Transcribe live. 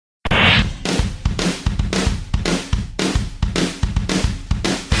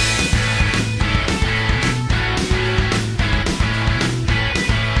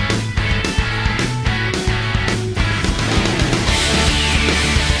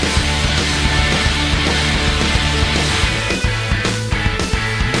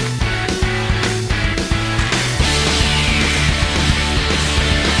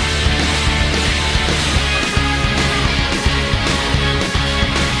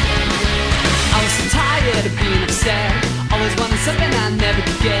upset. Always wanted something I never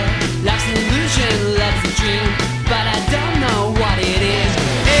could get. Life's an illusion, love's a dream, but I don't know what it is.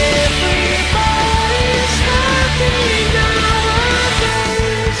 Everybody's happy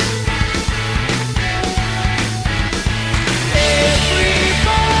nowadays.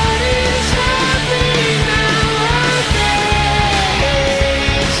 Everybody's happy nowadays.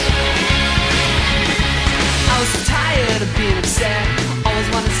 I was so tired of being upset. Always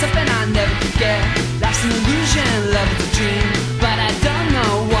wanted something I never could get. Life's an illusion, love is a dream, but I don't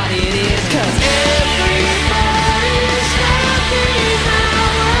know what it is. 'Cause everybody's happy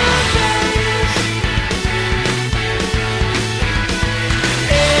nowadays.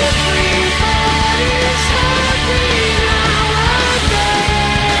 Everybody's happy nowadays.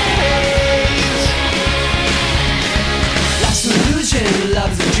 Life's an illusion,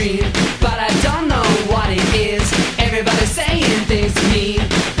 love's a dream, but I don't know what it is. Everybody's saying things to me,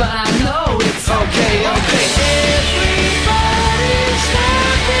 but I know it's okay, okay. Everybody's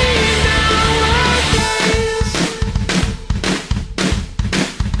happy nowadays.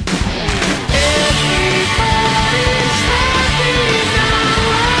 Everybody's happy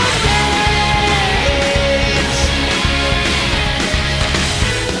nowadays.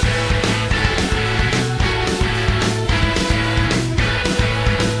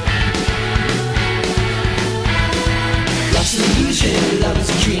 Life's an illusion, love is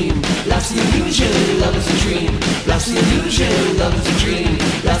a dream. Life's an illusion, love is a dream. Life's an illusion, love is a dream.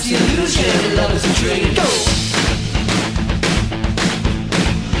 Life's an illusion, love is a dream. Go!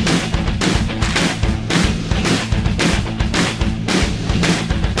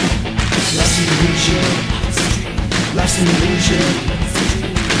 Life's an illusion, life's an illusion.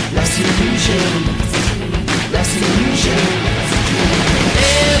 Life's an illusion, life's an illusion.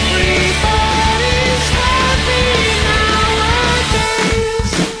 Everybody's happy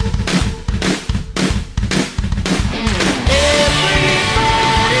nowadays.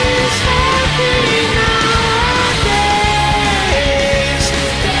 Everybody's happy nowadays.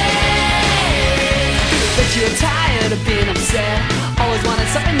 But you're tired of being upset. Always wanted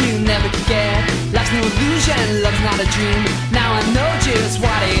something you never could get. Life's no illusion, love's not a dream. Now I know just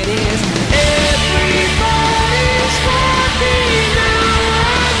what it is. Everybody's happy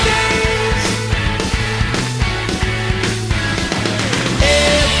nowadays.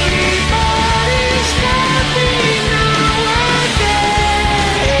 Everybody's happy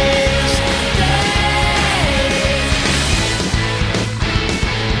nowadays.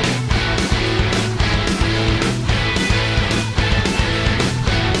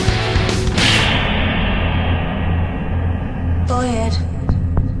 Boy, Ed.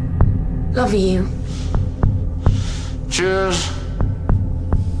 Love you. Cheers.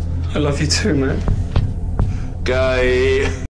 I love you too, man. Guy.